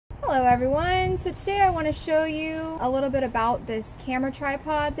Hello everyone, so today I want to show you a little bit about this camera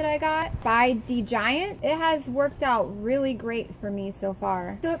tripod that I got by Digiant. It has worked out really great for me so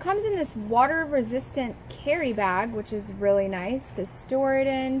far. So it comes in this water resistant carry bag, which is really nice to store it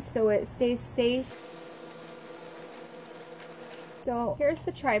in so it stays safe. So here's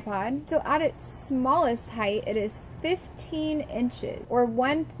the tripod. So at its smallest height, it is 15 inches or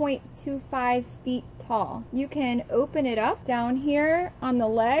 1.25 feet tall. You can open it up. Down here on the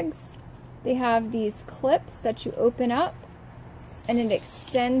legs, they have these clips that you open up and it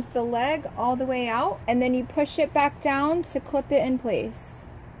extends the leg all the way out, and then you push it back down to clip it in place.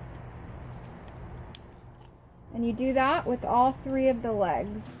 And you do that with all three of the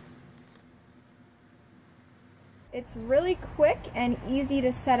legs. It's really quick and easy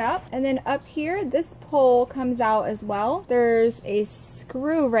to set up. And then up here, this pole comes out as well. There's a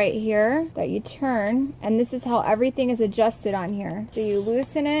screw right here that you turn, and this is how everything is adjusted on here. So you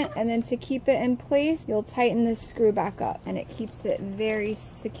loosen it, and then to keep it in place, you'll tighten this screw back up, and it keeps it very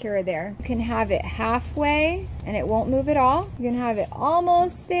secure there. You can have it halfway, and it won't move at all. You can have it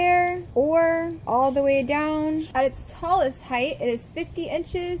almost there, or all the way down. At its tallest height, it is 50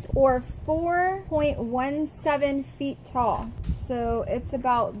 inches or 4.17 feet tall. So it's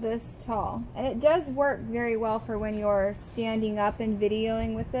about this tall, and it does work very well for when you're standing up and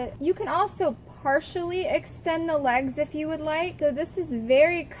videoing with it. You can also partially extend the legs if you would like. So this is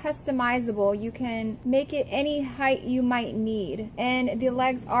very customizable. You can make it any height you might need, and the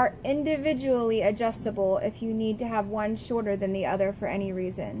legs are individually adjustable if you need to have one shorter than the other for any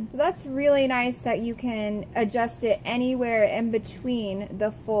reason. So that's really nice that you can adjust it anywhere in between the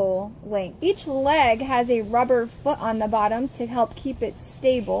full length. Each leg has a rubber foot on the bottom to help keep it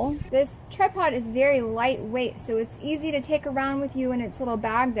stable. This tripod is very lightweight, so it's easy to take around with you in its little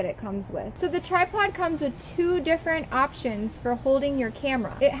bag that it comes with. So the tripod comes with two different options for holding your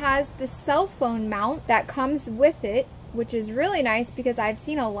camera. It has the cell phone mount that comes with it, which is really nice because I've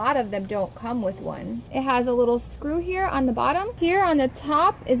seen a lot of them don't come with one. It has a little screw here on the bottom. Here on the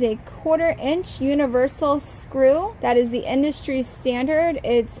top is a 1/4 inch universal screw. That is the industry standard.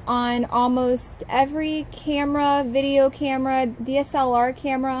 It's on almost every camera, video camera, DSLR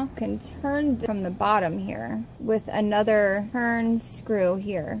camera. You can turn from the bottom here with another turn screw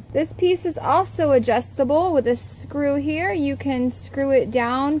here. This piece is also adjustable with a screw here. You can screw it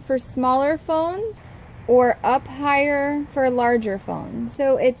down for smaller phones or up higher for larger phones.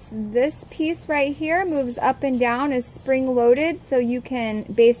 So it's this piece right here moves up and down, is spring loaded, so you can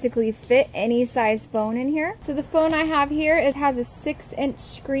basically fit any size phone in here. So the phone I have here, it has a 6-inch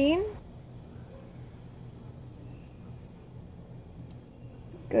screen.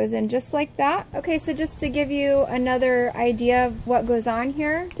 Goes in just like that. Okay, so just to give you another idea of what goes on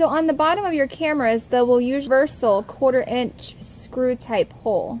here. So on the bottom of your cameras, they will use universal 1/4 inch screw type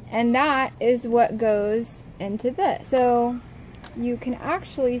hole. And that is what goes into this. So you can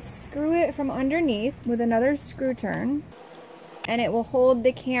actually screw it from underneath with another screw turn, and it will hold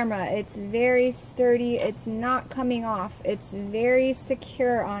the camera. It's very sturdy. It's not coming off. It's very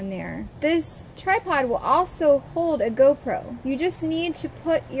secure on there. This tripod will also hold a GoPro. You just need to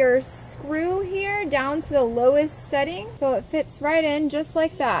put your screw here down to the lowest setting so it fits right in just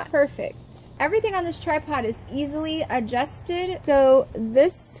like that. Perfect. Everything on this tripod is easily adjusted. So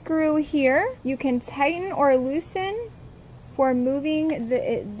this screw here, you can tighten or loosen for moving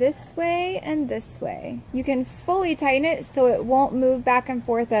it this way and this way. You can fully tighten it so it won't move back and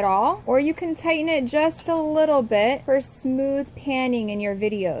forth at all, or you can tighten it just a little bit for smooth panning in your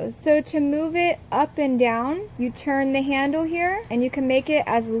videos. So to move it up and down, you turn the handle here, and you can make it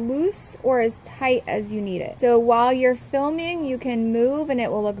as loose or as tight as you need it. So while you're filming, you can move and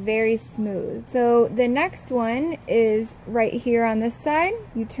it will look very smooth. So the next one is right here on this side.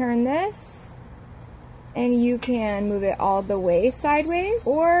 You turn this, and you can move it all the way sideways,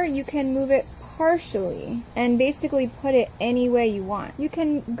 or you can move it partially and basically put it any way you want. You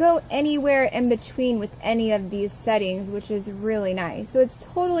can go anywhere in between with any of these settings, which is really nice. So it's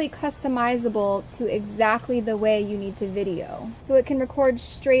totally customizable to exactly the way you need to video. So it can record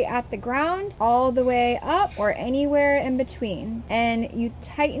straight at the ground, all the way up, or anywhere in between. And you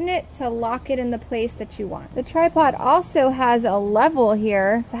tighten it to lock it in the place that you want. The tripod also has a level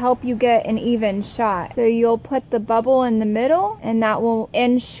here to help you get an even shot. So you'll put the bubble in the middle, and that will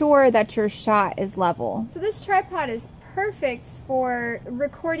ensure that your shot is level. So this tripod is perfect for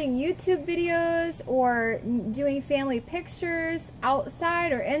recording YouTube videos or doing family pictures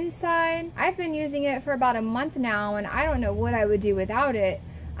outside or inside. I've been using it for about a month now, and I don't know what I would do without it.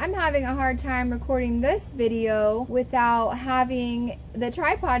 I'm having a hard time recording this video without having the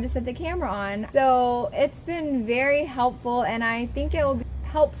tripod to set the camera on. So it's been very helpful, and I think it will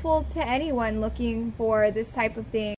helpful to anyone looking for this type of thing.